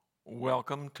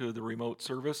Welcome to the remote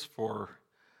service for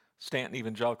Stanton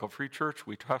Evangelical Free Church.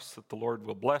 We trust that the Lord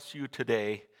will bless you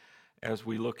today as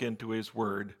we look into His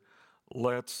Word.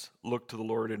 Let's look to the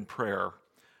Lord in prayer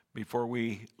before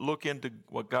we look into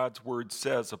what God's Word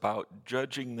says about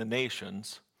judging the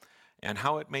nations and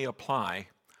how it may apply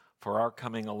for our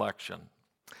coming election.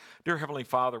 Dear Heavenly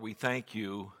Father, we thank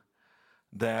you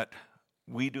that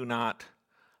we do not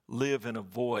live in a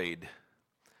void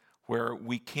where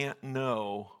we can't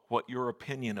know what your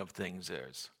opinion of things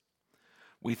is.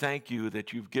 We thank you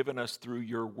that you've given us through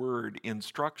your word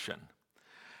instruction,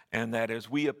 and that as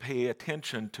we pay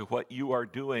attention to what you are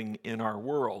doing in our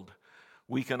world,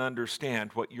 we can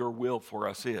understand what your will for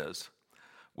us is.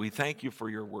 We thank you for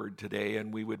your word today,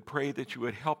 and we would pray that you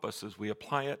would help us as we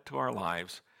apply it to our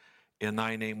lives. In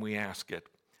thy name we ask it.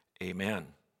 Amen.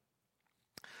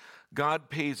 God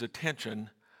pays attention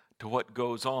to what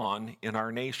goes on in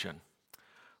our nation.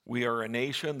 We are a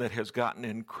nation that has gotten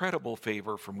incredible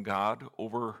favor from God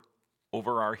over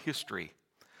our history.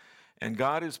 And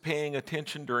God is paying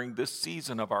attention during this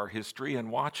season of our history and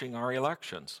watching our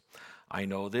elections. I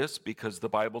know this because the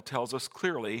Bible tells us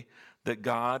clearly that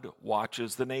God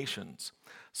watches the nations.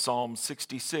 Psalm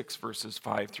 66 verses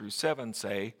 5 through 7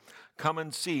 say, "Come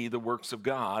and see the works of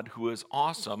God, who is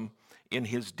awesome in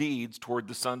his deeds toward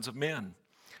the sons of men.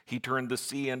 He turned the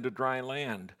sea into dry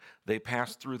land. They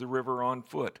passed through the river on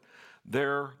foot.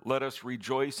 There let us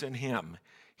rejoice in him.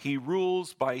 He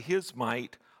rules by his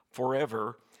might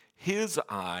forever. His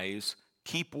eyes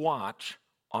keep watch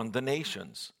on the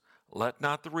nations. Let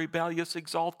not the rebellious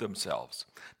exalt themselves."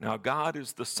 Now God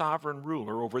is the sovereign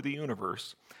ruler over the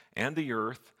universe and the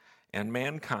earth and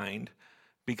mankind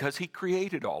because he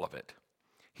created all of it.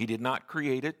 He did not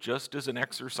create it just as an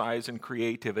exercise in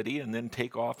creativity and then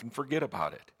take off and forget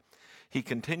about it. He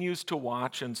continues to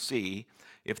watch and see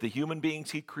if the human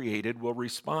beings he created will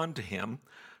respond to him,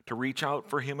 to reach out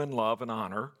for him in love and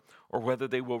honor, or whether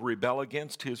they will rebel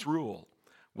against his rule.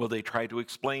 Will they try to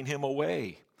explain him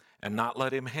away and not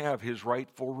let him have his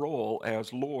rightful role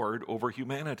as Lord over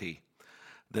humanity?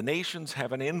 The nations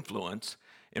have an influence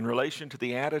in relation to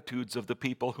the attitudes of the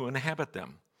people who inhabit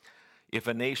them. If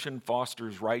a nation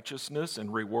fosters righteousness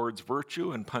and rewards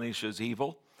virtue and punishes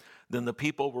evil, then the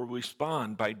people will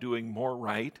respond by doing more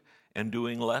right and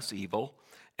doing less evil,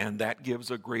 and that gives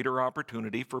a greater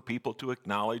opportunity for people to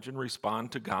acknowledge and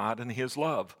respond to God and his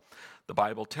love. The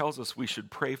Bible tells us we should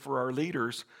pray for our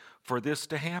leaders for this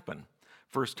to happen.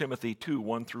 1 Timothy 2,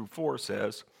 1 through 4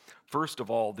 says, "First of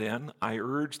all, then, I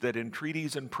urge that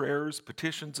entreaties and prayers,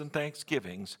 petitions and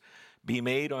thanksgivings be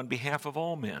made on behalf of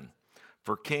all men,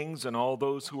 for kings and all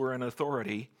those who are in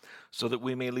authority, so that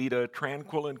we may lead a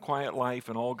tranquil and quiet life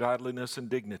in all godliness and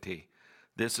dignity.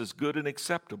 This is good and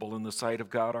acceptable in the sight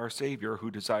of God our Savior, who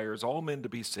desires all men to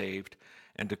be saved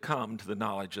and to come to the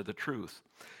knowledge of the truth."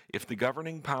 If the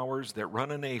governing powers that run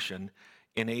a nation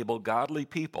enable godly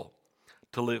people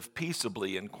to live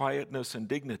peaceably in quietness and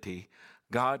dignity,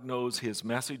 God knows his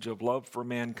message of love for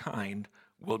mankind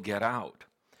will get out.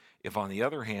 If, on the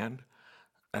other hand,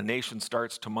 a nation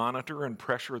starts to monitor and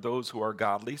pressure those who are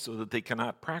godly so that they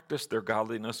cannot practice their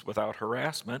godliness without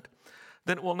harassment,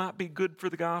 then it will not be good for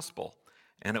the gospel,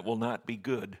 and it will not be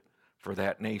good for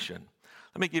that nation.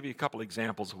 Let me give you a couple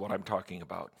examples of what I'm talking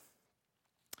about.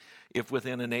 If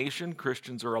within a nation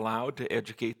Christians are allowed to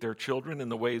educate their children in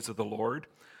the ways of the Lord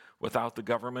without the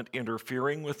government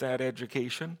interfering with that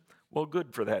education, well,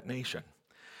 good for that nation.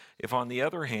 If, on the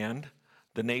other hand,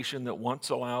 the nation that once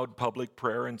allowed public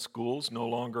prayer in schools no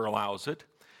longer allows it,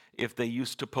 if they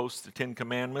used to post the Ten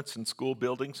Commandments in school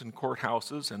buildings and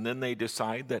courthouses, and then they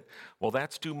decide that, well,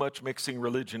 that's too much mixing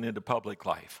religion into public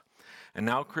life. And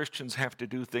now Christians have to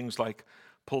do things like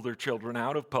pull their children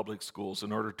out of public schools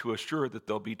in order to assure that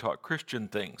they'll be taught Christian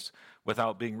things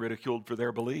without being ridiculed for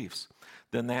their beliefs.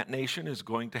 Then that nation is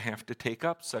going to have to take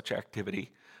up such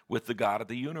activity with the God of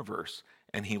the universe,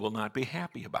 and he will not be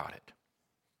happy about it.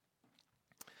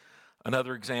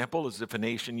 Another example is if a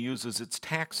nation uses its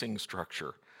taxing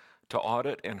structure to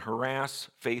audit and harass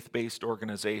faith-based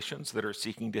organizations that are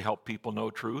seeking to help people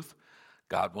know truth,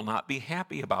 God will not be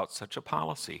happy about such a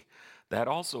policy. That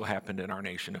also happened in our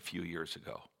nation a few years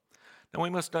ago. Now we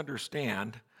must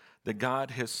understand that God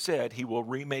has said he will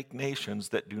remake nations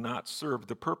that do not serve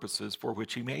the purposes for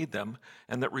which he made them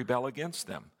and that rebel against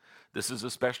them. This is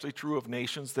especially true of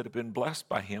nations that have been blessed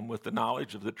by him with the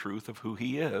knowledge of the truth of who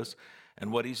he is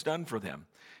and what he's done for them.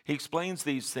 He explains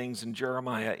these things in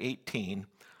Jeremiah 18,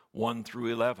 1 through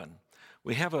 11.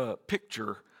 We have a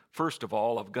picture, first of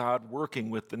all, of God working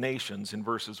with the nations in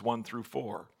verses 1 through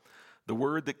 4. The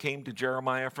word that came to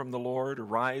Jeremiah from the Lord,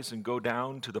 "Arise and go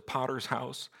down to the potter's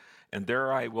house and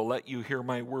there I will let you hear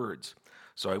my words.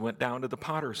 So I went down to the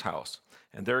potter's house,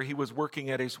 and there he was working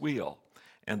at his wheel.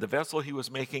 And the vessel he was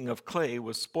making of clay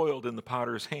was spoiled in the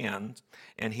potter's hands,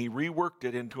 and he reworked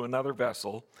it into another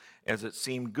vessel, as it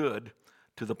seemed good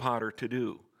to the potter to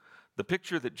do. The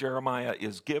picture that Jeremiah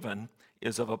is given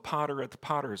is of a potter at the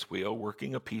potter's wheel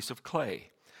working a piece of clay.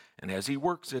 And as he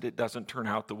works it, it doesn't turn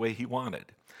out the way he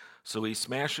wanted. So he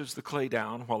smashes the clay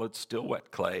down while it's still wet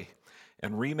clay,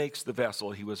 and remakes the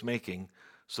vessel he was making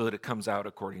so that it comes out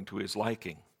according to his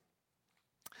liking.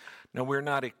 Now, we're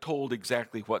not told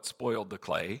exactly what spoiled the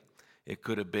clay. It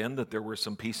could have been that there were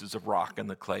some pieces of rock in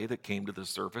the clay that came to the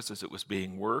surface as it was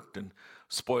being worked and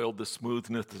spoiled the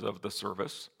smoothness of the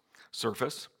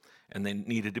surface, and they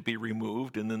needed to be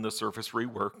removed and then the surface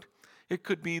reworked. It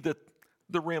could be that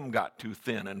the rim got too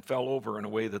thin and fell over in a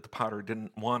way that the potter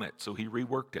didn't want it, so he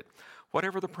reworked it.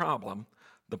 Whatever the problem,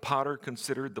 the potter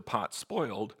considered the pot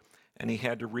spoiled, and he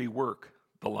had to rework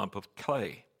the lump of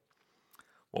clay.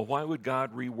 Well, why would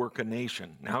God rework a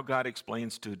nation? Now God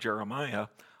explains to Jeremiah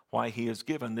why he has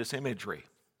given this imagery.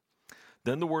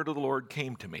 Then the word of the Lord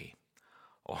came to me,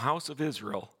 O house of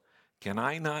Israel, can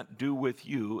I not do with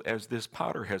you as this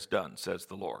potter has done, says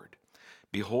the Lord?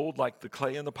 Behold, like the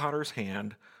clay in the potter's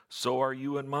hand, so are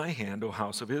you in my hand, O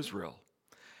house of Israel.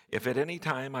 If at any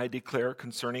time I declare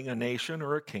concerning a nation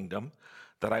or a kingdom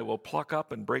that I will pluck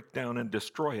up and break down and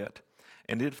destroy it,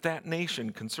 and if that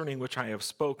nation concerning which I have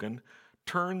spoken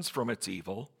turns from its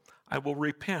evil, I will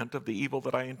repent of the evil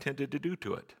that I intended to do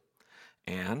to it.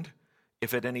 And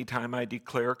if at any time I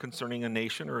declare concerning a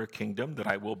nation or a kingdom that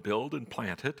I will build and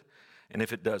plant it, and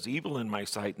if it does evil in my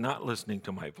sight, not listening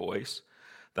to my voice,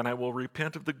 then I will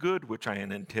repent of the good which I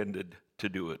had intended to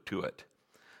do it to it.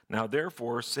 Now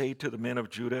therefore say to the men of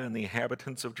Judah and the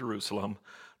inhabitants of Jerusalem,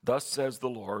 Thus says the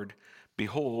Lord,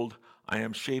 Behold, I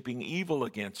am shaping evil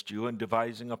against you and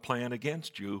devising a plan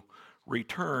against you.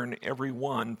 Return every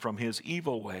one from his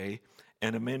evil way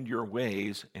and amend your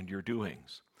ways and your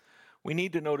doings. We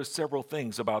need to notice several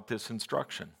things about this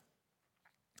instruction.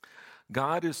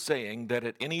 God is saying that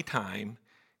at any time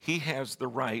he has the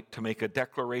right to make a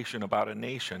declaration about a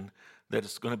nation that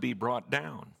is going to be brought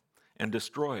down and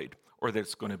destroyed, or that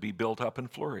it's going to be built up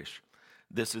and flourish.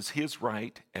 This is his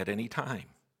right at any time.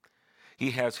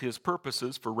 He has his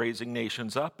purposes for raising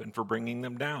nations up and for bringing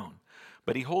them down,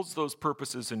 but he holds those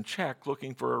purposes in check,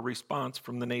 looking for a response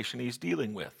from the nation he's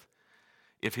dealing with.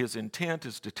 If his intent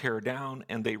is to tear down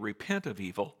and they repent of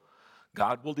evil,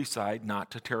 God will decide not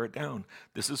to tear it down.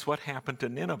 This is what happened to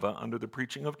Nineveh under the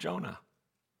preaching of Jonah.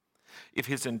 If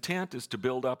his intent is to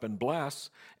build up and bless,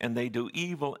 and they do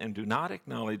evil and do not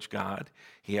acknowledge God,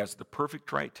 he has the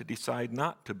perfect right to decide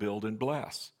not to build and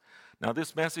bless. Now,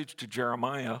 this message to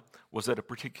Jeremiah was at a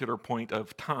particular point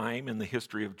of time in the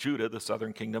history of Judah, the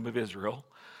southern kingdom of Israel.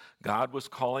 God was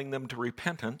calling them to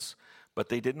repentance, but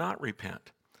they did not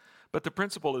repent. But the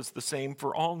principle is the same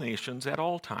for all nations at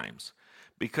all times,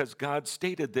 because God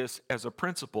stated this as a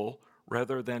principle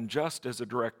rather than just as a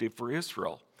directive for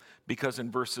Israel. Because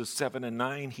in verses 7 and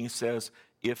 9, he says,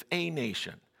 if a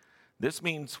nation. This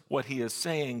means what he is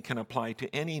saying can apply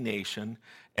to any nation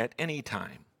at any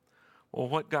time. Well,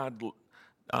 what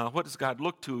does God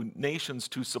look to nations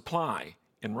to supply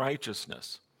in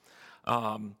righteousness?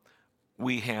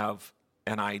 We have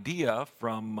an idea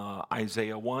from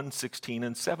Isaiah 1, 16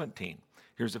 and 17.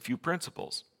 Here's a few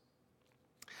principles.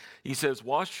 He says,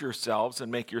 wash yourselves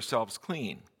and make yourselves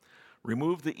clean.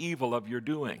 Remove the evil of your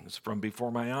doings from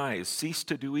before my eyes. Cease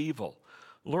to do evil.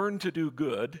 Learn to do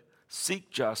good.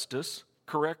 Seek justice.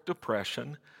 Correct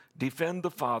oppression. Defend the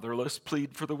fatherless.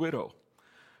 Plead for the widow.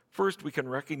 First, we can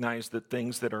recognize that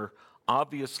things that are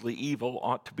obviously evil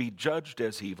ought to be judged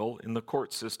as evil in the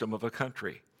court system of a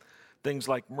country. Things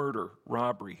like murder,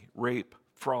 robbery, rape,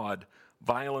 fraud,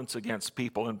 violence against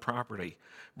people and property.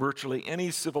 Virtually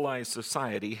any civilized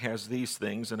society has these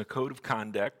things in a code of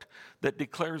conduct that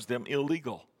declares them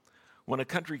illegal. When a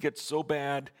country gets so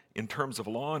bad in terms of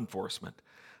law enforcement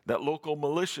that local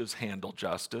militias handle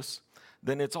justice,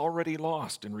 then it's already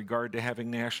lost in regard to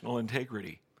having national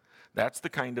integrity. That's the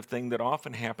kind of thing that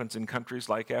often happens in countries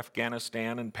like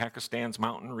Afghanistan and Pakistan's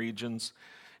mountain regions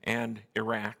and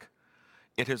Iraq.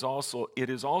 It is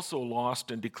also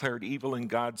lost and declared evil in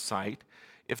God's sight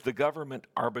if the government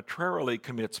arbitrarily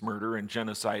commits murder and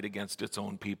genocide against its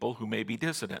own people who may be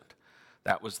dissident.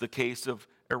 That was the case of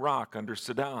Iraq under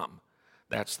Saddam.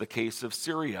 That's the case of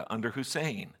Syria under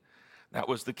Hussein. That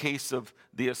was the case of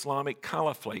the Islamic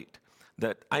Caliphate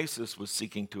that ISIS was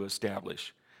seeking to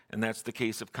establish. And that's the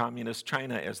case of communist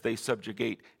China as they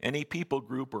subjugate any people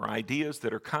group or ideas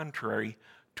that are contrary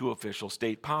to official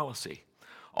state policy.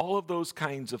 All of those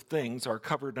kinds of things are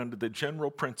covered under the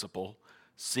general principle,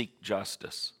 seek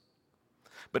justice.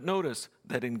 But notice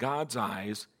that in God's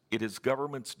eyes, it is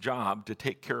government's job to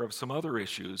take care of some other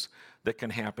issues that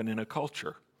can happen in a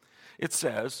culture. It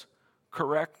says,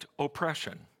 correct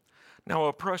oppression. Now,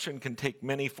 oppression can take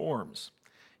many forms.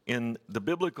 In the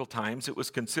biblical times, it was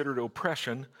considered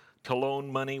oppression to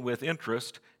loan money with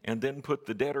interest and then put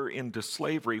the debtor into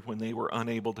slavery when they were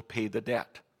unable to pay the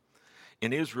debt.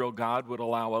 In Israel, God would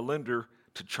allow a lender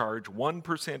to charge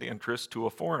 1% interest to a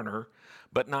foreigner,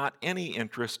 but not any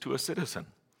interest to a citizen.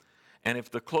 And if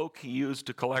the cloak he used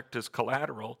to collect as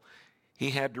collateral,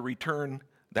 he had to return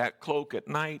that cloak at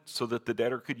night so that the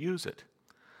debtor could use it.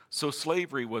 So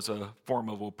slavery was a form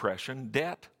of oppression.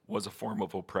 Debt was a form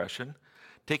of oppression.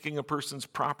 Taking a person's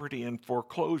property in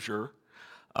foreclosure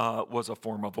was a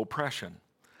form of oppression.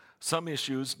 Some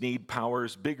issues need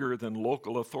powers bigger than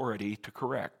local authority to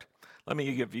correct. Let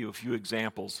me give you a few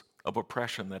examples of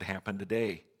oppression that happen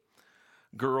today.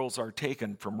 Girls are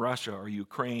taken from Russia or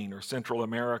Ukraine or Central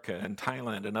America and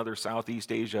Thailand and other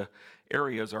Southeast Asia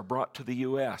areas are brought to the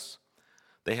U.S.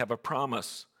 They have a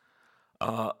promise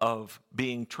of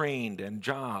being trained and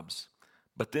jobs,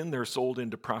 but then they're sold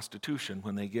into prostitution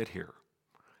when they get here.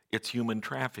 It's human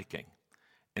trafficking,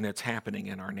 and it's happening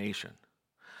in our nation.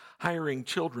 Hiring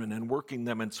children and working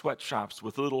them in sweatshops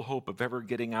with little hope of ever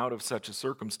getting out of such a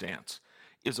circumstance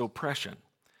is oppression.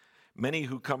 Many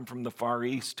who come from the Far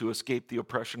East to escape the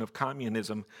oppression of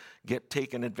communism get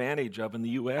taken advantage of in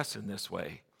the U.S. in this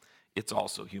way. It's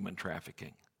also human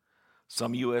trafficking.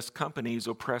 Some U.S. companies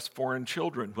oppress foreign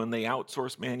children when they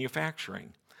outsource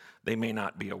manufacturing. They may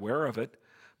not be aware of it,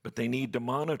 but they need to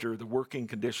monitor the working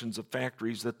conditions of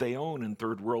factories that they own in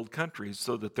third world countries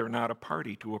so that they're not a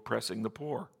party to oppressing the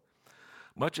poor.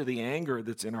 Much of the anger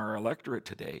that's in our electorate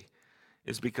today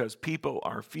is because people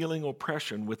are feeling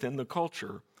oppression within the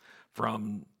culture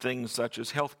from things such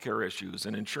as healthcare issues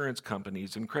and insurance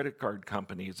companies and credit card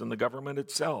companies and the government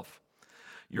itself.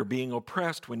 You're being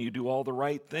oppressed when you do all the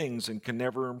right things and can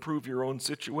never improve your own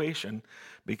situation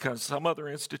because some other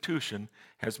institution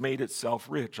has made itself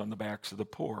rich on the backs of the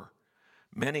poor.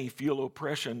 Many feel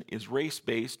oppression is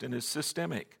race-based and is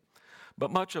systemic. But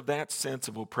much of that sense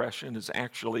of oppression is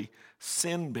actually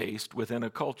sin-based within a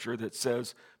culture that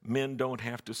says men don't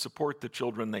have to support the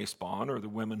children they spawn or the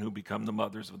women who become the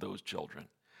mothers of those children.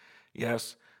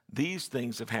 Yes, these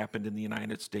things have happened in the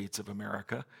United States of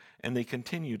America, and they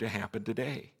continue to happen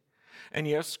today. And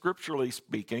yes, scripturally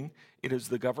speaking, it is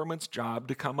the government's job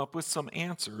to come up with some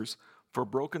answers for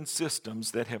broken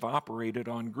systems that have operated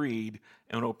on greed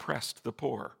and oppressed the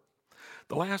poor.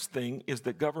 The last thing is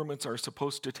that governments are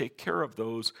supposed to take care of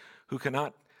those who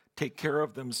cannot take care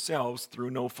of themselves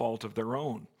through no fault of their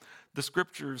own. The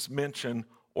scriptures mention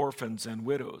orphans and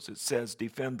widows. It says,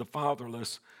 defend the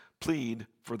fatherless, plead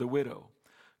for the widow.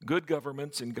 Good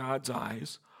governments in God's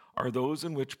eyes are those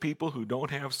in which people who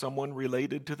don't have someone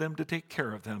related to them to take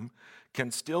care of them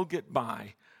can still get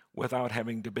by without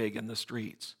having to beg in the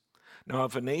streets. Now,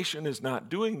 if a nation is not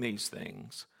doing these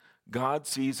things, God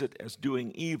sees it as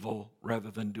doing evil rather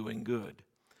than doing good.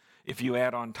 If you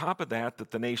add on top of that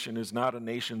the nation is not a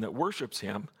nation that worships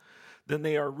him, then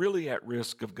they are really at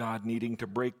risk of God needing to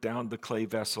break down the clay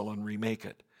vessel and remake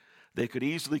it. They could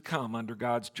easily come under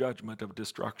God's judgment of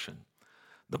destruction.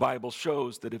 The Bible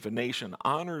shows that if a nation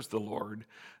honors the Lord,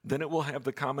 then it will have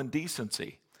the common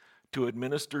decency to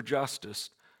administer justice,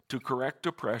 to correct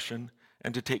oppression,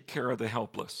 and to take care of the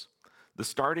helpless. The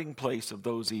starting place of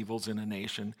those evils in a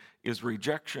nation is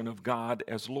rejection of God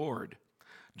as Lord.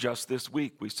 Just this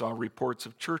week, we saw reports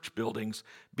of church buildings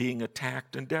being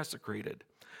attacked and desecrated.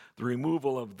 The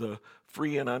removal of the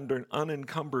free and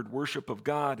unencumbered worship of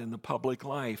God in the public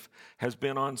life has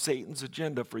been on Satan's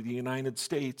agenda for the United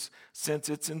States since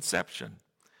its inception.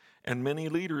 And many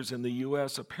leaders in the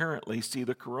U.S. apparently see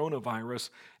the coronavirus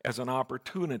as an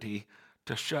opportunity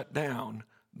to shut down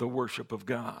the worship of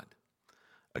God.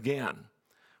 Again,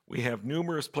 we have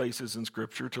numerous places in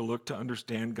Scripture to look to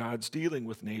understand God's dealing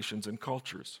with nations and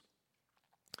cultures.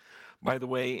 By the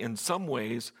way, in some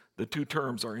ways, the two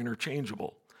terms are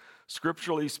interchangeable.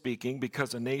 Scripturally speaking,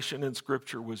 because a nation in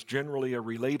Scripture was generally a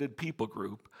related people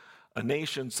group, a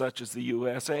nation such as the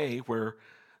USA, where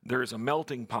there's a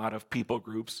melting pot of people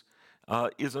groups,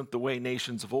 isn't the way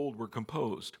nations of old were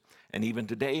composed. And even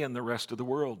today in the rest of the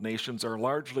world, nations are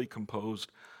largely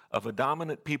composed of a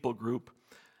dominant people group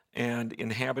and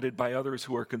inhabited by others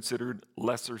who are considered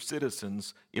lesser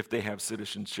citizens if they have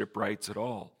citizenship rights at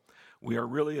all. We are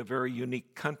really a very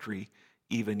unique country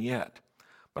even yet.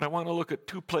 But I want to look at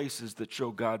two places that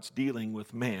show God's dealing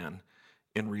with man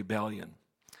in rebellion.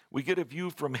 We get a view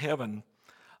from heaven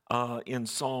in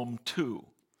Psalm 2,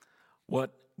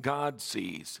 what God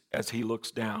sees as he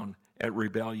looks down at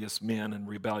rebellious men and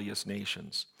rebellious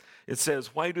nations. It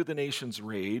says, "Why do the nations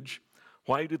rage?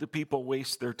 Why do the people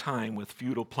waste their time with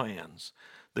futile plans?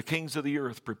 The kings of the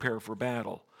earth prepare for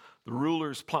battle. The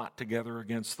rulers plot together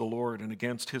against the Lord and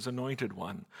against his anointed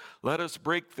one. Let us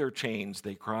break their chains,"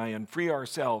 they cry, "and free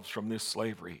ourselves from this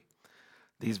slavery."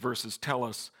 These verses tell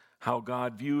us how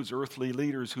God views earthly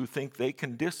leaders who think they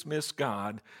can dismiss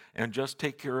God and just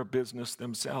take care of business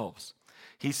themselves.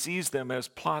 He sees them as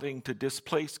plotting to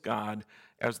displace God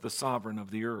as the sovereign of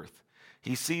the earth.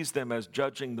 He sees them as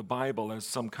judging the Bible as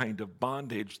some kind of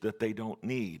bondage that they don't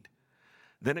need.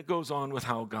 Then it goes on with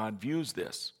how God views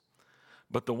this.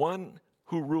 "But the one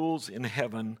who rules in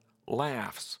heaven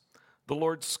laughs. The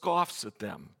Lord scoffs at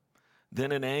them.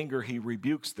 Then in anger he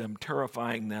rebukes them,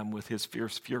 terrifying them with his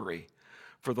fierce fury.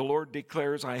 For the Lord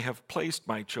declares, 'I have placed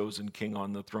my chosen king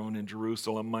on the throne in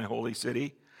Jerusalem, my holy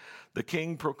city.' The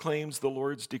king proclaims the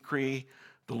Lord's decree.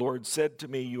 'The Lord said to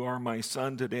me, you are my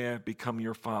son, today I have become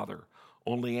your father.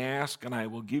 Only ask, and I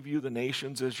will give you the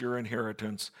nations as your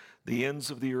inheritance, the ends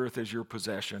of the earth as your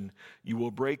possession. You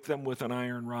will break them with an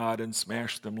iron rod and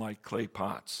smash them like clay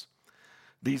pots.'"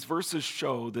 These verses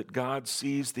show that God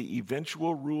sees the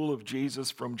eventual rule of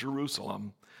Jesus from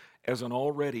Jerusalem as an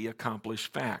already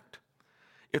accomplished fact.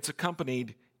 It's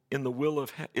accomplished in the will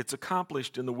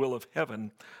of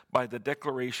heaven by the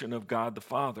declaration of God the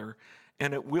Father,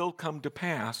 and it will come to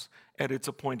pass at its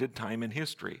appointed time in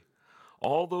history.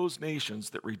 All those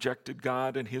nations that rejected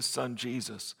God and his son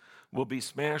Jesus will be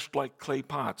smashed like clay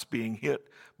pots being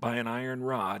hit by an iron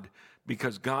rod.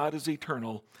 Because God is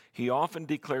eternal, he often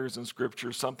declares in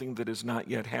Scripture something that has not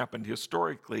yet happened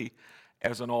historically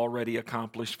as an already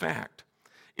accomplished fact.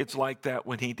 It's like that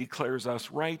when he declares us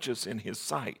righteous in his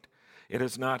sight. It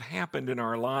has not happened in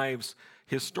our lives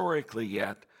historically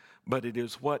yet, but it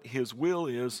is what his will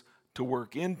is to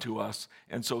work into us,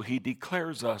 and so he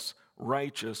declares us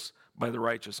righteous by the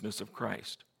righteousness of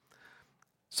Christ.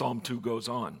 Psalm 2 goes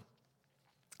on.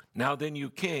 "Now then, you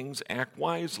kings, act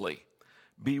wisely.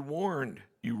 Be warned,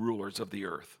 you rulers of the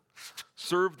earth.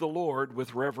 Serve the Lord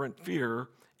with reverent fear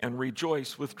and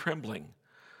rejoice with trembling.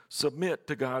 Submit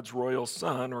to God's royal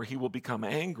Son, or he will become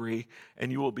angry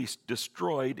and you will be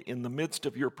destroyed in the midst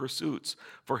of your pursuits.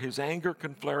 For his anger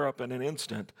can flare up in an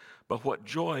instant, but what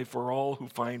joy for all who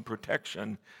find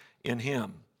protection in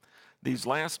him." These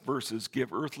last verses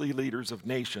give earthly leaders of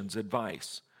nations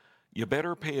advice. You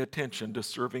better pay attention to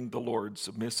serving the Lord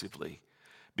submissively,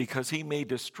 because he may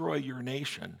destroy your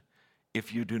nation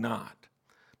if you do not.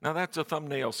 Now that's a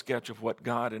thumbnail sketch of what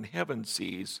God in heaven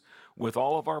sees with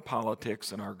all of our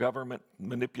politics and our government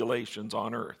manipulations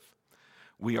on earth.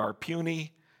 We are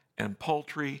puny and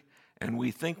paltry, and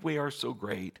we think we are so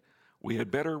great. We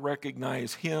had better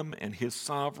recognize him and his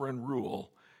sovereign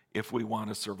rule if we want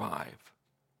to survive.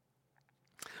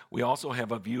 We also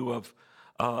have a view of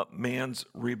man's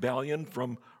rebellion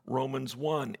from Romans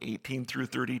 1, 18 through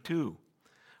 32.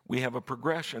 We have a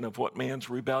progression of what man's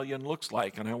rebellion looks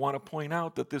like, and I want to point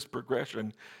out that this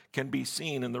progression can be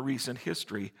seen in the recent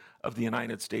history of the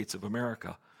United States of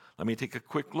America. Let me take a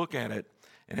quick look at it,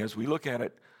 and as we look at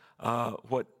it,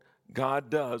 what God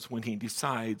does when he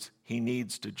decides he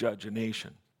needs to judge a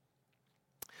nation.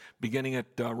 Beginning at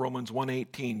Romans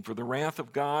 1:18, "For the wrath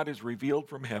of God is revealed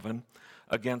from heaven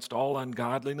against all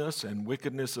ungodliness and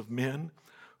wickedness of men,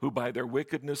 who by their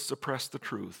wickedness suppress the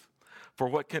truth. For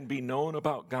what can be known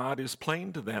about God is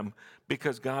plain to them,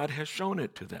 because God has shown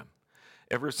it to them.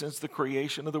 Ever since the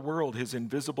creation of the world, his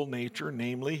invisible nature,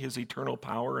 namely his eternal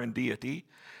power and deity,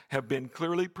 have been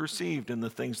clearly perceived in the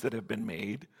things that have been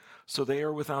made, so they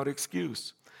are without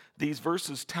excuse." These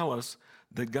verses tell us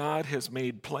that God has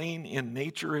made plain in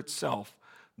nature itself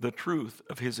the truth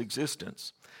of his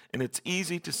existence. And it's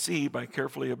easy to see by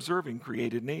carefully observing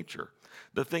created nature.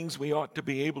 The things we ought to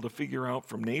be able to figure out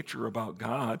from nature about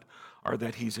God are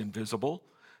that he's invisible,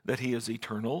 that he is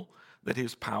eternal, that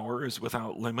his power is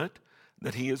without limit,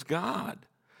 that he is God.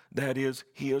 That is,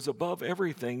 he is above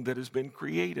everything that has been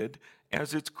created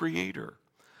as its creator.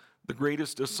 The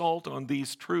greatest assault on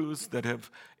these truths that have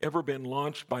ever been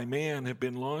launched by man have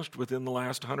been launched within the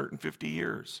last 150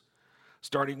 years.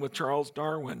 Starting with Charles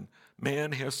Darwin,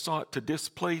 man has sought to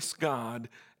displace God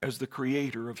as the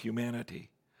creator of humanity.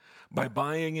 By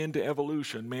buying into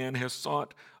evolution, man has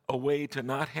sought a way to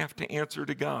not have to answer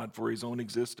to God for his own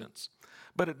existence.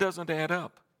 But it doesn't add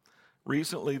up.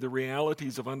 Recently, the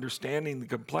realities of understanding the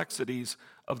complexities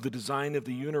of the design of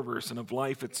the universe and of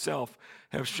life itself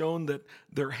have shown that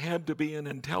there had to be an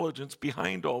intelligence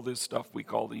behind all this stuff we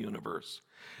call the universe.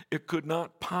 It could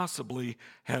not possibly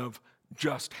have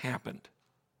just happened.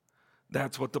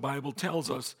 That's what the Bible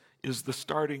tells us is the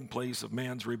starting place of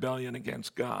man's rebellion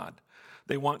against God.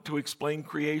 They want to explain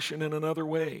creation in another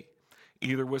way,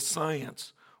 either with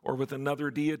science or with another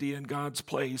deity in God's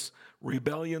place.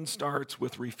 Rebellion starts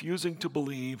with refusing to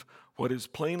believe what is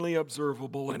plainly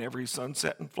observable in every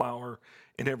sunset and flower,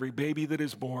 in every baby that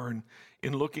is born,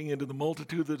 in looking into the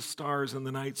multitude of the stars in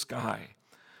the night sky.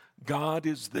 God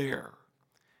is there.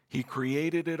 He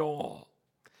created it all.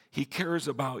 He cares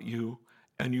about you,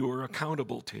 and you are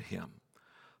accountable to him.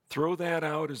 Throw that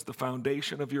out as the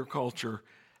foundation of your culture,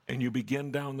 and you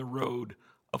begin down the road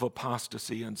of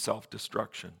apostasy and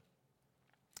self-destruction.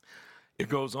 It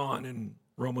goes on in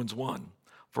Romans 1.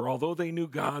 For although they knew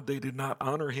God, they did not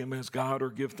honor him as God or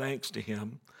give thanks to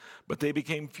him, but they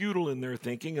became futile in their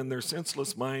thinking, and their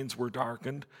senseless minds were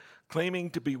darkened. Claiming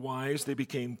to be wise, they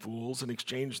became fools and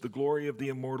exchanged the glory of the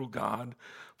immortal God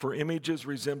for images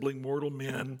resembling mortal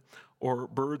men or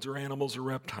birds or animals or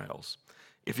reptiles.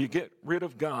 If you get rid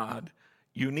of God,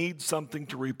 you need something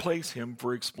to replace him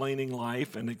for explaining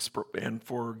life and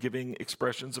for giving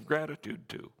expressions of gratitude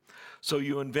to. So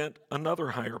you invent another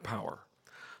higher power,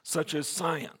 such as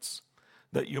science,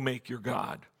 that you make your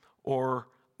God, or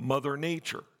Mother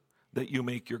Nature, that you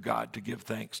make your God to give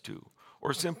thanks to,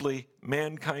 or simply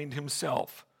mankind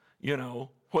himself. You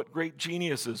know, what great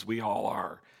geniuses we all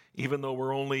are, even though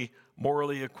we're only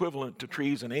morally equivalent to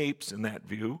trees and apes in that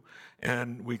view,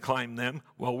 and we climb them.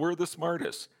 Well, we're the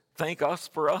smartest. Thank us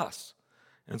for us.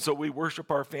 And so we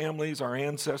worship our families, our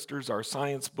ancestors, our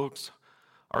science books.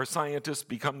 Our scientists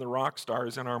become the rock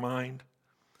stars in our mind.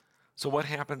 So what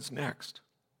happens next?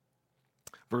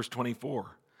 Verse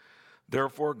 24.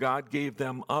 Therefore God gave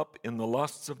them up in the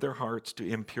lusts of their hearts to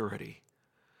impurity,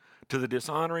 to the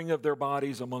dishonoring of their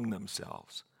bodies among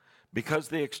themselves, because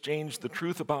they exchanged the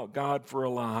truth about God for a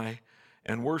lie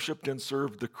and worshiped and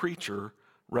served the creature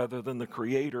rather than the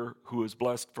Creator, who is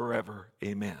blessed forever.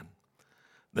 Amen.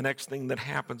 The next thing that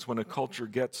happens when a culture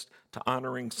gets to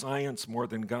honoring science more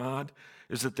than God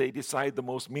is that they decide the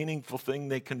most meaningful thing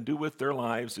they can do with their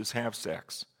lives is have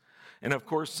sex. And of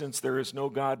course, since there is no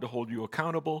God to hold you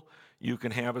accountable, you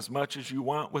can have as much as you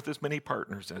want with as many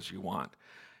partners as you want.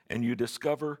 And you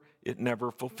discover it never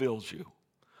fulfills you.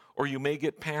 Or you may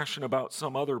get passion about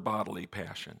some other bodily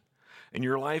passion, and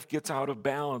your life gets out of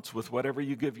balance with whatever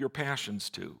you give your passions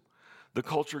to. The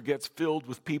culture gets filled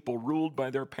with people ruled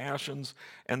by their passions,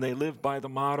 and they live by the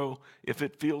motto, if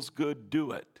it feels good,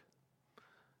 do it.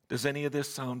 Does any of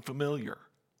this sound familiar?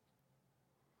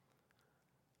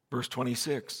 Verse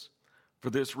 26, for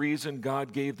this reason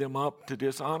God gave them up to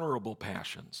dishonorable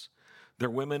passions. Their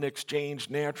women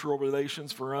exchanged natural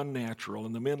relations for unnatural,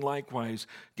 and the men likewise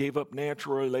gave up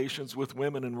natural relations with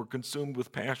women and were consumed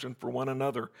with passion for one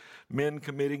another, men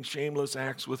committing shameless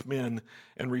acts with men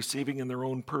and receiving in their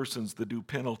own persons the due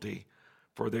penalty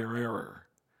for their error.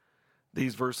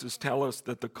 These verses tell us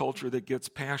that the culture that gets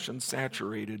passion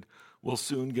saturated will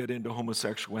soon get into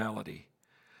homosexuality.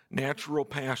 Natural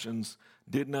passions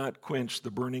did not quench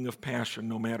the burning of passion,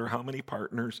 no matter how many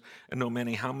partners and no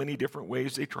matter how many different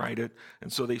ways they tried it.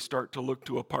 And so they start to look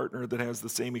to a partner that has the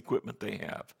same equipment they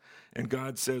have. And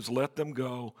God says, let them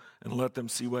go and let them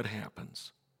see what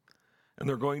happens. And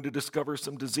they're going to discover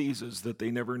some diseases that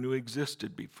they never knew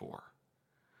existed before.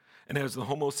 And as the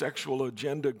homosexual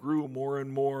agenda grew more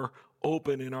and more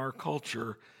open in our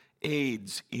culture,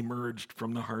 AIDS emerged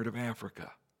from the heart of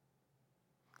Africa.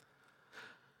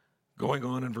 Going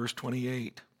on in verse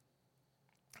 28,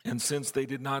 and since they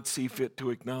did not see fit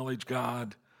to acknowledge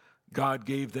God, God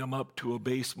gave them up to a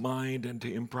base mind and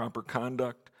to improper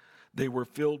conduct. They were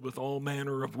filled with all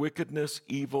manner of wickedness,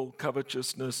 evil,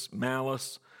 covetousness,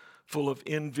 malice, full of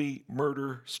envy,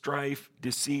 murder, strife,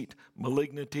 deceit,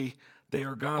 malignity. They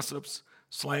are gossips,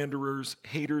 slanderers,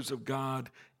 haters of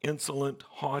God, insolent,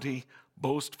 haughty,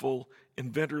 boastful,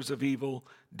 inventors of evil,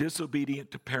 disobedient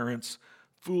to parents,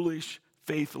 foolish,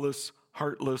 faithless,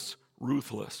 heartless,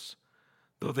 ruthless.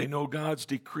 Though they know God's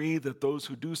decree that those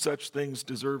who do such things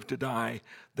deserve to die,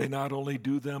 they not only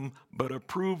do them, but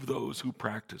approve those who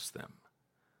practice them.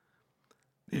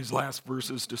 These last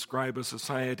verses describe a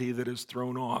society that has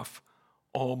thrown off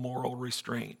all moral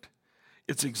restraint.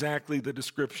 It's exactly the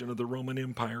description of the Roman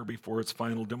Empire before its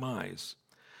final demise,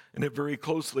 and it very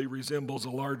closely resembles a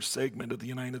large segment of the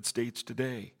United States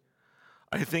today.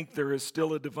 I think there is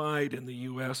still a divide in the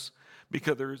U.S.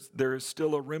 because there is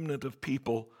still a remnant of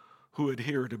people who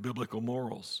adhere to biblical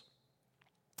morals.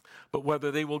 But whether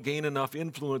they will gain enough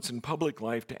influence in public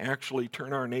life to actually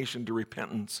turn our nation to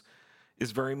repentance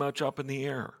is very much up in the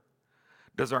air.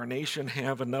 Does our nation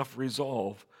have enough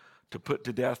resolve to put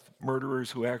to death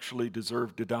murderers who actually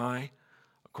deserve to die,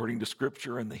 according to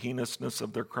Scripture and the heinousness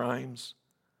of their crimes?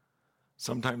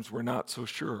 Sometimes we're not so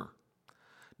sure.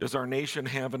 Does our nation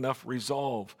have enough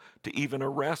resolve to even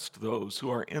arrest those who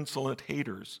are insolent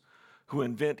haters, who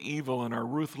invent evil and are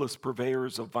ruthless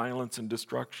purveyors of violence and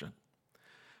destruction?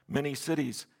 Many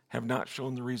cities have not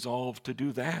shown the resolve to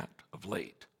do that of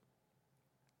late.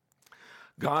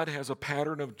 God has a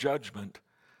pattern of judgment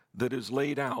that is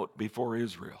laid out before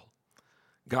Israel.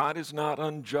 God is not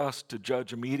unjust to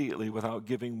judge immediately without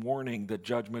giving warning that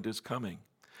judgment is coming,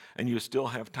 and you still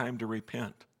have time to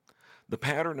repent. The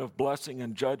pattern of blessing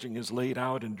and judging is laid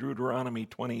out in Deuteronomy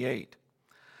 28.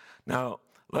 Now,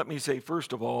 let me say,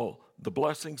 first of all, the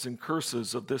blessings and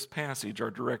curses of this passage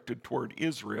are directed toward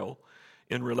Israel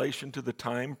in relation to the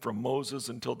time from Moses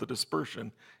until the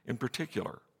dispersion in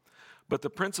particular. But the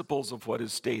principles of what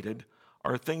is stated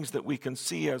are things that we can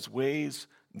see as ways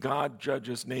God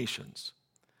judges nations.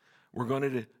 We're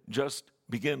going to just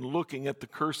begin looking at the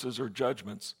curses or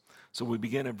judgments. So we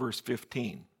begin at verse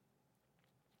 15.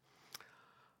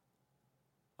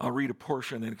 I'll read a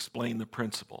portion and explain the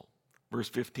principle. Verse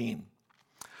 15.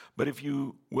 But if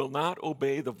you will not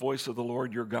obey the voice of the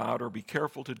Lord your God, or be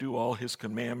careful to do all his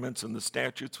commandments and the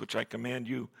statutes which I command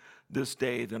you this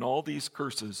day, then all these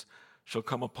curses shall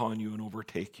come upon you and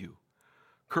overtake you.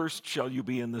 Cursed shall you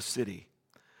be in the city,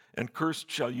 and cursed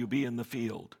shall you be in the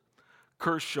field.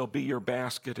 Cursed shall be your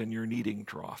basket and your kneading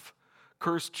trough.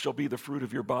 Cursed shall be the fruit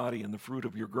of your body and the fruit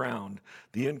of your ground,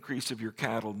 the increase of your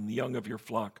cattle and the young of your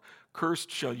flock.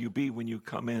 Cursed shall you be when you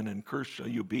come in, and cursed shall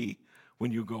you be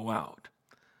when you go out.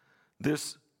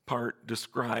 This part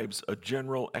describes a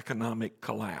general economic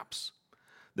collapse.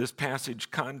 This passage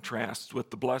contrasts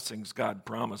with the blessings God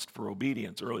promised for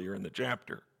obedience earlier in the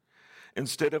chapter.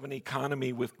 Instead of an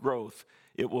economy with growth,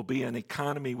 it will be an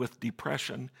economy with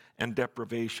depression and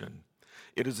deprivation.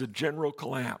 It is a general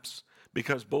collapse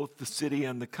because both the city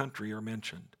and the country are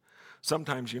mentioned.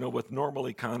 Sometimes, with normal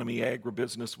economy,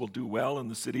 agribusiness will do well and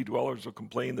the city dwellers will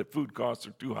complain that food costs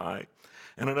are too high.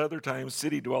 And at other times,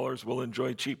 city dwellers will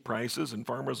enjoy cheap prices and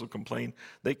farmers will complain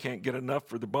they can't get enough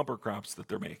for the bumper crops that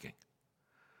they're making.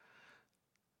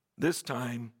 This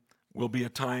time will be a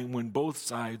time when both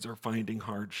sides are finding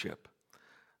hardship.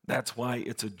 That's why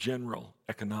it's a general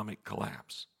economic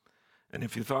collapse. And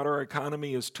if you thought our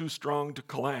economy is too strong to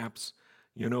collapse,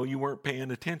 you weren't paying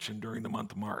attention during the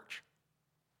month of March.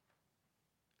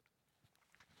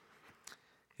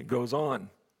 It goes on.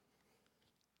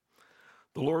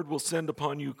 The Lord will send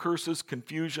upon you curses,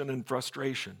 confusion, and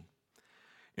frustration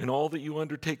in all that you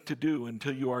undertake to do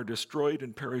until you are destroyed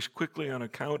and perish quickly on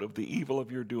account of the evil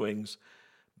of your doings,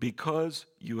 because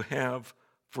you have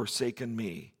forsaken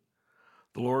me.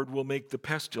 The Lord will make the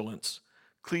pestilence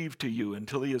cleave to you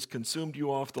until he has consumed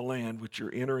you off the land which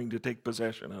you're entering to take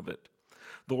possession of it.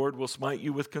 The Lord will smite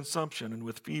you with consumption and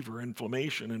with fever,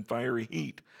 inflammation and fiery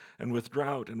heat, and with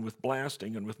drought and with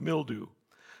blasting and with mildew.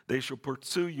 They shall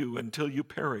pursue you until you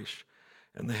perish,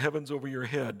 and the heavens over your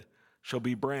head shall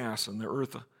be brass, and the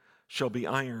earth shall be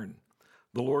iron.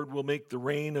 The Lord will make the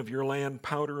rain of your land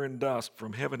powder and dust.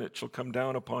 From heaven it shall come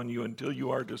down upon you until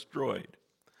you are destroyed.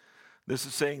 This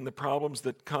is saying the problems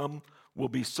that come will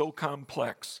be so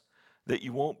complex that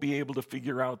you won't be able to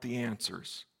figure out the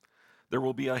answers. There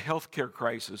will be a healthcare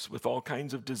crisis with all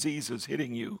kinds of diseases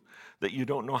hitting you that you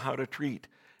don't know how to treat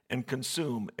and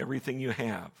consume everything you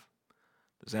have.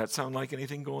 Does that sound like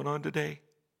anything going on today?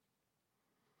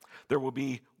 There will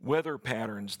be weather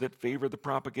patterns that favor the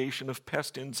propagation of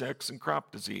pest insects and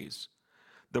crop disease.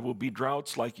 There will be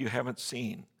droughts like you haven't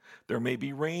seen. There may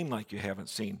be rain like you haven't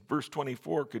seen. Verse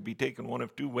 24 could be taken one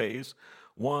of two ways.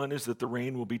 One is that the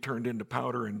rain will be turned into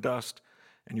powder and dust,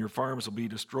 and your farms will be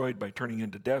destroyed by turning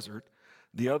into desert.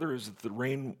 The other is that the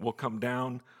rain will come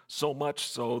down so much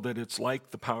so that it's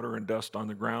like the powder and dust on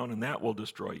the ground, and that will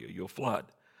destroy you. You'll flood.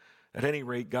 At any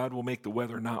rate, God will make the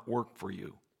weather not work for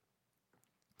you.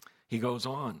 He goes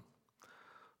on.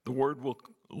 The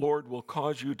Lord will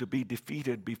cause you to be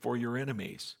defeated before your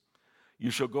enemies.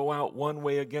 You shall go out one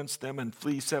way against them and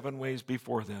flee 7 ways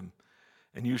before them,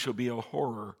 and you shall be a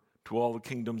horror to all the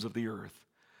kingdoms of the earth.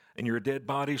 And your dead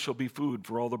body shall be food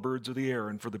for all the birds of the air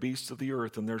and for the beasts of the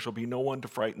earth, and there shall be no one to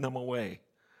frighten them away.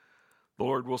 The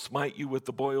Lord will smite you with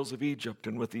the boils of Egypt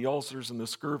and with the ulcers and the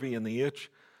scurvy and the itch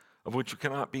of which you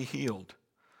cannot be healed.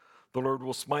 The Lord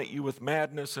will smite you with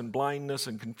madness and blindness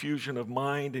and confusion of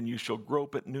mind, and you shall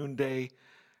grope at noonday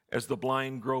as the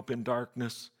blind grope in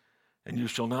darkness, and you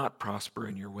shall not prosper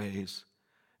in your ways,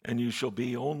 and you shall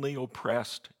be only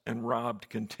oppressed and robbed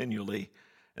continually,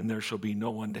 and there shall be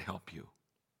no one to help you.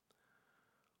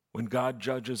 When God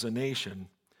judges a nation,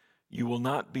 you will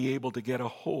not be able to get a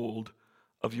hold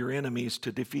of your enemies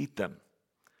to defeat them.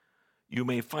 You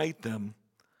may fight them,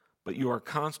 but you are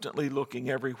constantly looking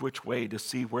every which way to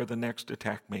see where the next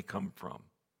attack may come from.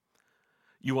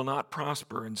 You will not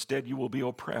prosper. Instead, you will be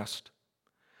oppressed.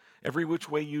 Every which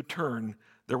way you turn,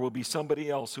 there will be somebody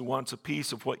else who wants a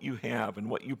piece of what you have and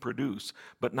what you produce,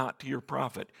 but not to your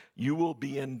profit. You will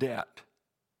be in debt.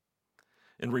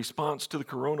 In response to the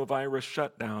coronavirus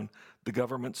shutdown, the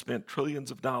government spent trillions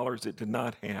of dollars it did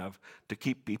not have to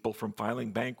keep people from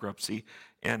filing bankruptcy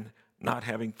and not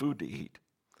having food to eat.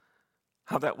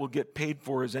 How that will get paid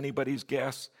for is anybody's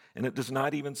guess, and it does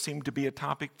not even seem to be a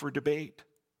topic for debate.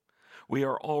 We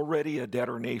are already a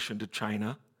debtor nation to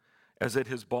China, as it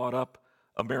has bought up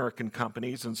American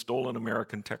companies and stolen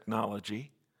American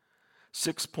technology.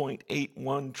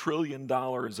 $6.81 trillion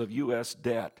of U.S.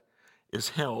 debt is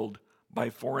held by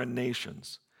foreign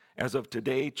nations. As of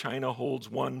today, China holds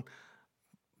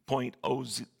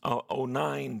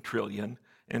 $1.09 trillion,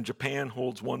 and Japan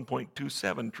holds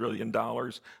 $1.27 trillion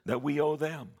that we owe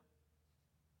them.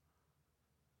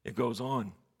 It goes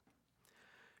on.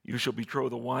 You shall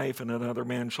betroth a wife, and another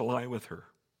man shall lie with her.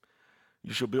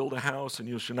 You shall build a house, and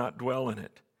you shall not dwell in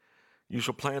it. You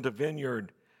shall plant a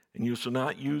vineyard, and you shall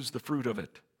not use the fruit of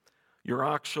it. Your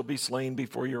ox shall be slain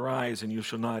before your eyes, and you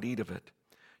shall not eat of it.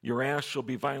 Your ass shall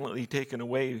be violently taken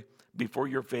away before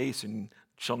your face, and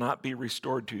shall not be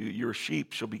restored to you. Your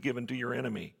sheep shall be given to your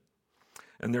enemy,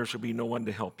 and there shall be no one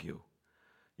to help you.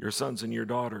 Your sons and your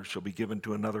daughters shall be given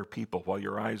to another people, while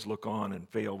your eyes look on and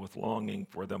fail with longing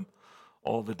for them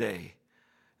all the day.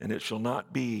 And it shall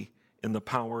not be in the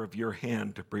power of your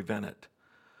hand to prevent it.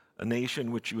 A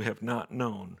nation which you have not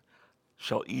known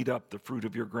shall eat up the fruit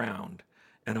of your ground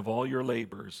and of all your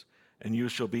labors, and you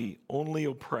shall be only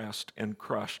oppressed and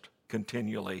crushed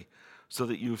continually, so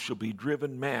that you shall be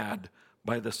driven mad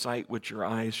by the sight which your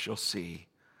eyes shall see.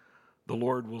 The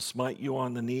Lord will smite you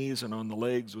on the knees and on the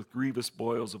legs with grievous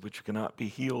boils of which you cannot be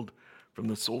healed, from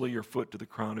the sole of your foot to the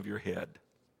crown of your head.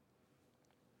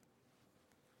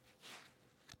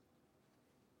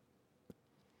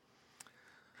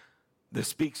 This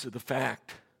speaks of the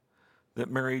fact that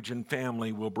marriage and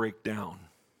family will break down.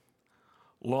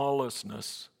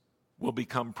 Lawlessness will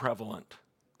become prevalent.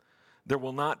 There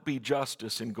will not be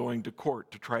justice in going to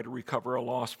court to try to recover a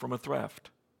loss from a theft.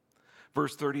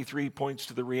 Verse 33 points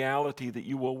to the reality that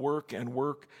you will work,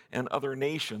 and other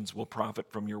nations will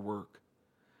profit from your work.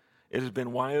 It has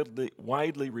been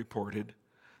widely reported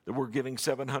that we're giving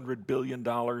 $700 billion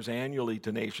annually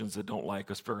to nations that don't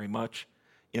like us very much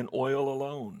in oil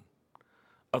alone.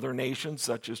 Other nations,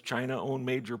 such as China, own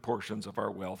major portions of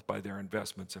our wealth by their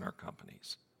investments in our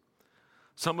companies.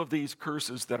 Some of these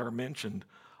curses that are mentioned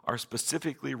are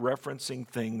specifically referencing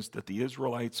things that the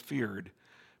Israelites feared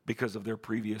because of their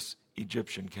previous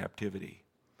Egyptian captivity.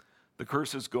 The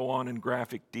curses go on in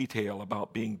graphic detail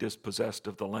about being dispossessed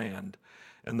of the land,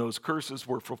 and those curses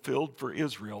were fulfilled for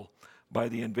Israel by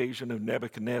the invasion of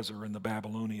Nebuchadnezzar in the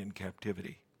Babylonian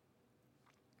captivity.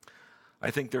 I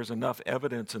think there's enough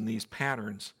evidence in these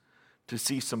patterns to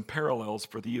see some parallels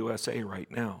for the USA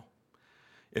right now.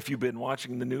 If you've been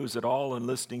watching the news at all and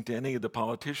listening to any of the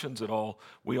politicians at all,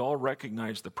 we all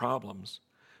recognize the problems.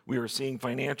 We are seeing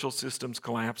financial systems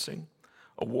collapsing,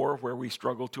 a war where we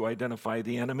struggle to identify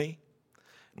the enemy.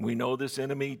 And we know this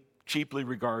enemy cheaply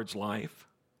regards life.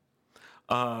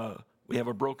 We have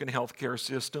a broken healthcare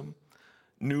system,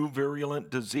 new virulent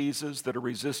diseases that are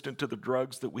resistant to the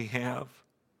drugs that we have.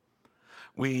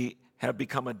 We have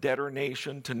become a debtor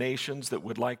nation to nations that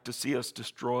would like to see us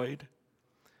destroyed.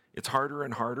 It's harder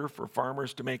and harder for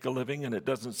farmers to make a living, and it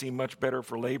doesn't seem much better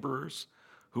for laborers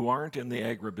who aren't in the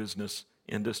agribusiness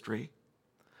industry.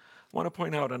 I want to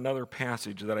point out another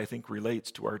passage that I think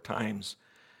relates to our times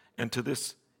and to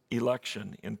this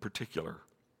election in particular.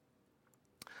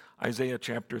 Isaiah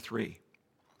chapter 3.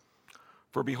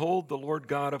 For behold, the Lord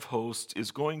God of hosts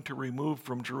is going to remove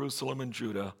from Jerusalem and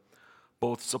Judah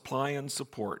both supply and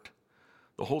support,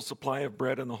 the whole supply of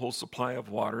bread and the whole supply of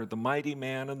water, the mighty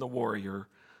man and the warrior,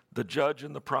 the judge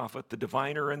and the prophet, the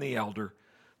diviner and the elder,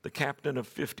 the captain of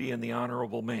 50 and the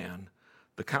honorable man,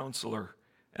 the counselor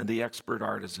and the expert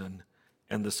artisan,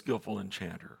 and the skillful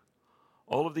enchanter.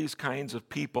 All of these kinds of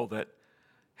people that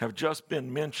have just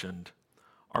been mentioned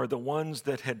are the ones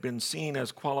that had been seen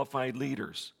as qualified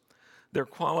leaders. They're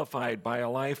qualified by a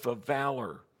life of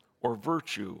valor or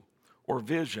virtue or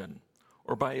vision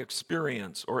or by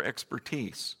experience or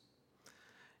expertise.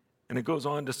 And it goes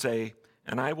on to say,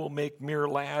 and I will make mere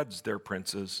lads their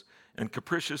princes, and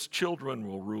capricious children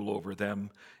will rule over them,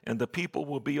 and the people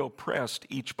will be oppressed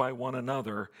each by one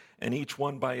another, and each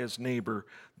one by his neighbor.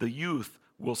 The youth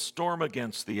will storm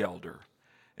against the elder,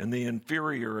 and the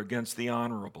inferior against the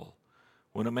honorable.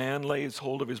 When a man lays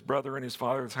hold of his brother in his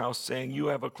father's house, saying, "You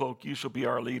have a cloak, you shall be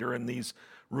our leader, and these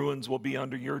ruins will be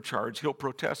under your charge," he'll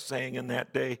protest, saying in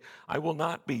that day, "I will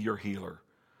not be your healer.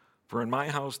 For in my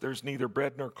house there's neither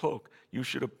bread nor cloak. You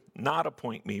should not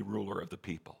appoint me ruler of the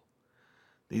people."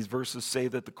 These verses say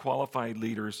that the qualified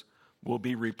leaders will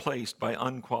be replaced by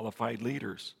unqualified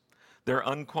leaders. They're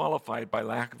unqualified by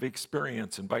lack of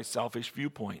experience and by selfish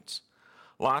viewpoints.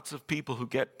 Lots of people who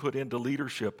get put into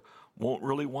leadership won't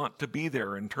really want to be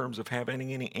there in terms of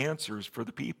having any answers for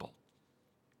the people.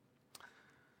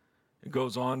 It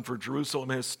goes on, "For Jerusalem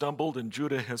has stumbled and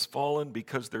Judah has fallen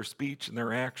because their speech and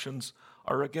their actions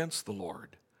are against the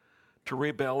Lord, to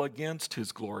rebel against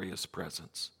his glorious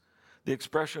presence. The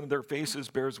expression of their faces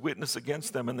bears witness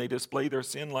against them, and they display their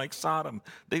sin like Sodom.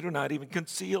 They do not even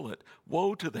conceal it.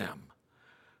 Woe to them,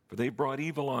 for they brought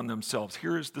evil on themselves."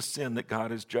 Here is the sin that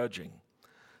God is judging.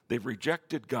 They've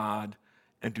rejected God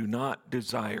and do not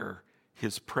desire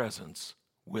his presence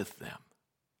with them.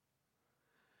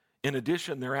 In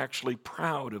addition, they're actually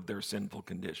proud of their sinful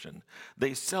condition.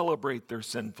 They celebrate their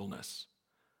sinfulness.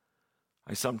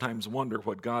 I sometimes wonder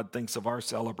what God thinks of our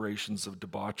celebrations of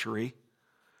debauchery.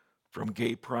 From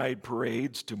gay pride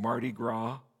parades to Mardi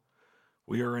Gras,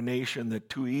 we are a nation that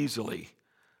too easily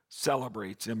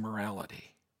celebrates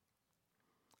immorality.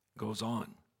 Goes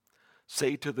on,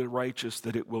 "Say to the righteous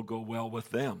that it will go well with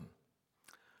them,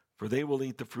 for they will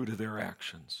eat the fruit of their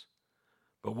actions.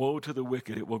 But woe to the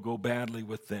wicked, it will go badly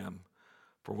with them,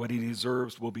 for what he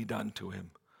deserves will be done to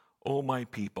him. O my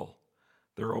people,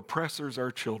 their oppressors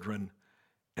are children,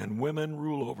 and women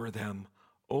rule over them.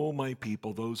 O my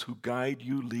people, those who guide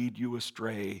you lead you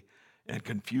astray and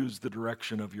confuse the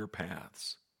direction of your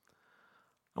paths."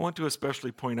 I want to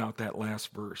especially point out that last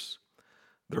verse.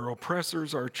 Their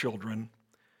oppressors are children,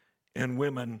 and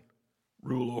women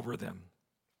rule over them.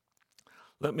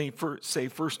 Let me say,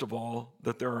 first of all,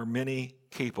 that there are many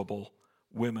capable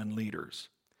women leaders.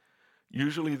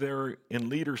 Usually they're in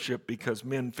leadership because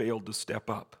men failed to step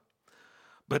up.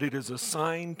 But it is a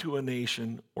sign to a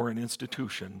nation or an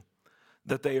institution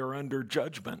that they are under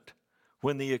judgment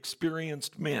when the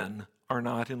experienced men are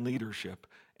not in leadership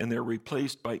and they're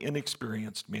replaced by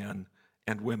inexperienced men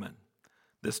and women.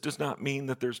 This does not mean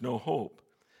that there's no hope.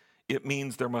 It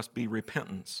means there must be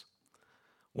repentance.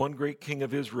 One great king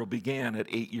of Israel began at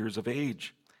 8 years of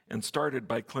age and started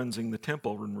by cleansing the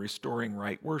temple and restoring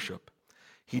right worship.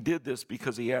 He did this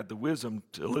because he had the wisdom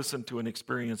to listen to an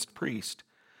experienced priest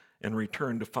and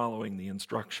return to following the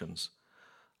instructions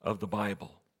of the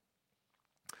Bible.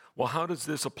 Well, how does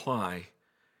this apply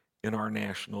in our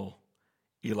national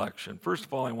election? First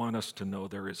of all, I want us to know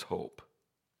there is hope.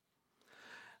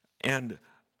 And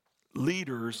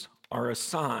leaders are a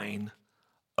sign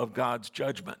of God's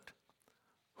judgment.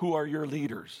 Who are your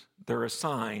leaders? They're a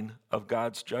sign of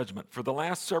God's judgment. For the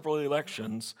last several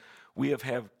elections, we have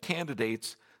had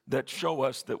candidates that show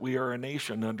us that we are a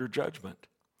nation under judgment.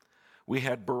 We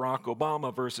had Barack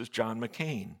Obama versus John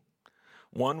McCain.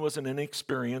 One was an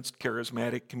inexperienced,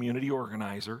 charismatic community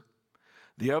organizer.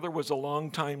 The other was a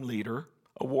longtime leader,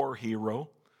 a war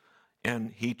hero,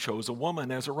 and he chose a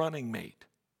woman as a running mate.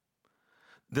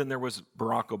 Then there was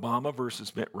Barack Obama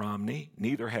versus Mitt Romney.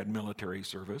 Neither had military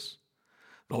service.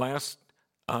 The last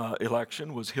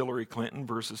election was Hillary Clinton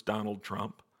versus Donald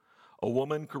Trump, a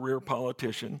woman career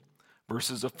politician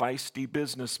versus a feisty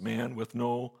businessman with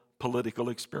no political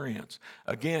experience.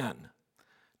 Again,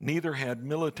 neither had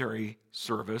military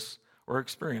service or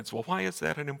experience. Well, why is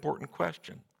that an important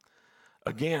question?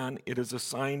 Again, it is a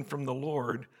sign from the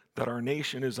Lord that our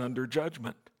nation is under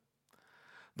judgment.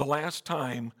 The last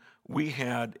time we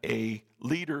had a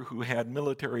leader who had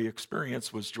military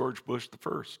experience was George Bush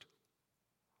I.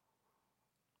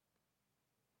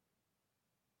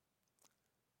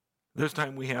 This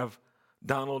time we have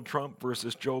Donald Trump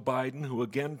versus Joe Biden, who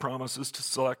again promises to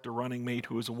select a running mate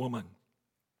who is a woman.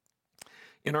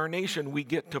 In our nation, we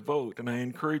get to vote, and I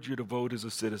encourage you to vote as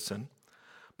a citizen.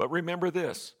 But remember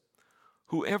this,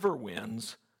 whoever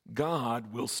wins,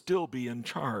 God will still be in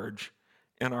charge,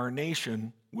 and our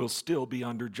nation will still be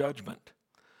under judgment.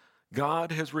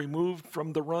 God has removed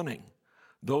from the running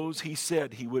those he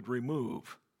said he would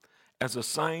remove as a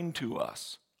sign to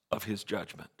us of his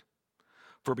judgment.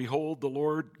 For behold, the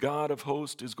Lord God of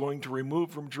hosts is going to remove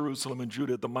from Jerusalem and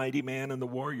Judah the mighty man and the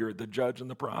warrior, the judge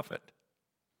and the prophet.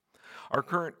 Our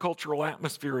current cultural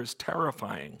atmosphere is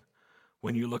terrifying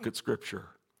when you look at Scripture.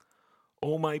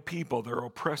 O my people, their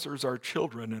oppressors are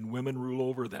children, and women rule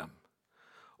over them.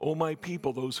 O my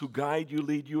people, those who guide you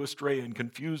lead you astray and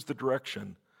confuse the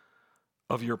direction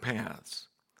of your paths.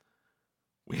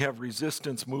 We have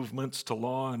resistance movements to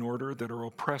law and order that are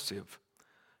oppressive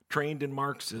trained in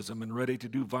Marxism and ready to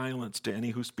do violence to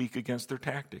any who speak against their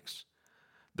tactics.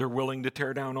 They're willing to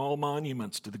tear down all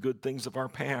monuments to the good things of our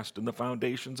past and the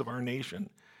foundations of our nation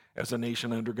as a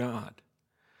nation under God.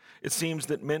 It seems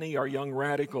that many are young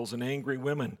radicals and angry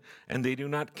women, and they do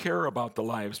not care about the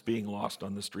lives being lost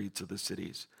on the streets of the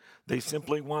cities. They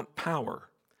simply want power.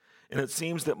 And it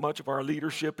seems that much of our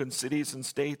leadership in cities and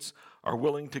states are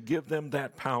willing to give them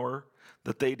that power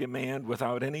that they demand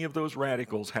without any of those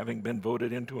radicals having been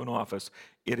voted into an office.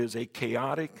 It is a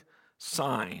chaotic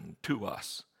sign to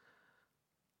us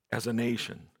as a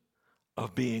nation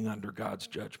of being under God's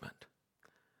judgment.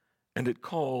 And it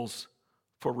calls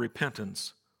for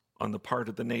repentance on the part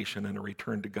of the nation and a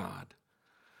return to God.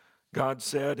 God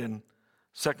said in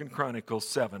 2 Chronicles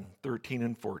 7:13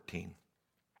 and 14,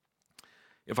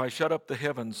 "If I shut up the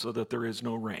heavens so that there is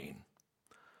no rain,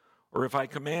 or if I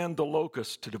command the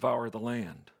locusts to devour the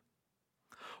land,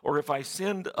 or if I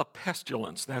send a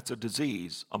pestilence," that's a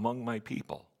disease, "among my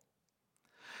people,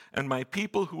 and my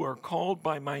people who are called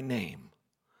by my name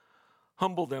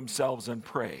humble themselves and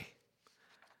pray,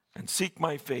 and seek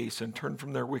my face and turn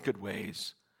from their wicked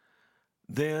ways,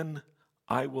 then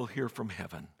I will hear from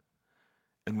heaven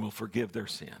and will forgive their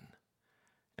sin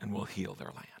and will heal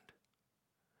their land."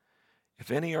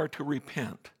 If any are to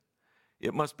repent,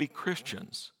 it must be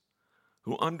Christians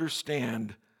who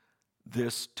understand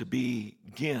this to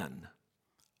begin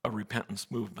a repentance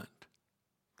movement.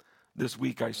 This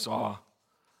week I saw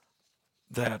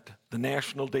that the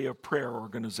National Day of Prayer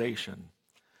organization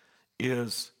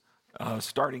is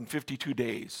starting 52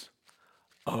 days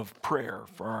of prayer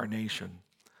for our nation,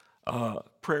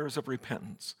 prayers of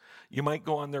repentance. You might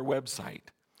go on their website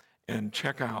and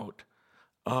check out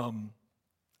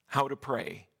how to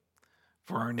pray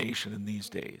for our nation in these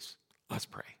days. Let's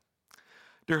pray.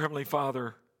 Dear Heavenly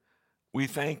Father, we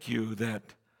thank you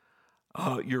that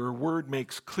your word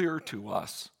makes clear to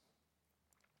us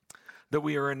that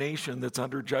we are a nation that's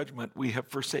under judgment. We have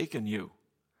forsaken you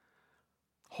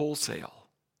wholesale.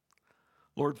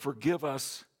 Lord, forgive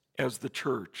us as the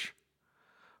church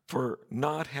for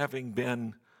not having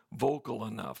been vocal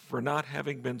enough, for not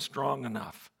having been strong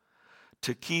enough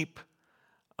to keep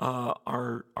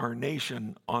our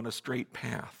nation on a straight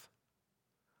path.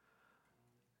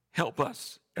 Help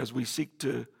us as we seek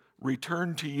to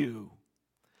return to you.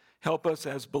 Help us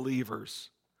as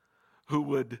believers who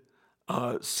would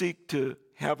seek to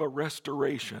have a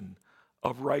restoration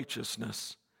of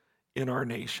righteousness in our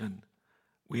nation.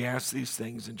 We ask these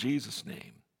things in Jesus'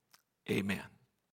 name. Amen.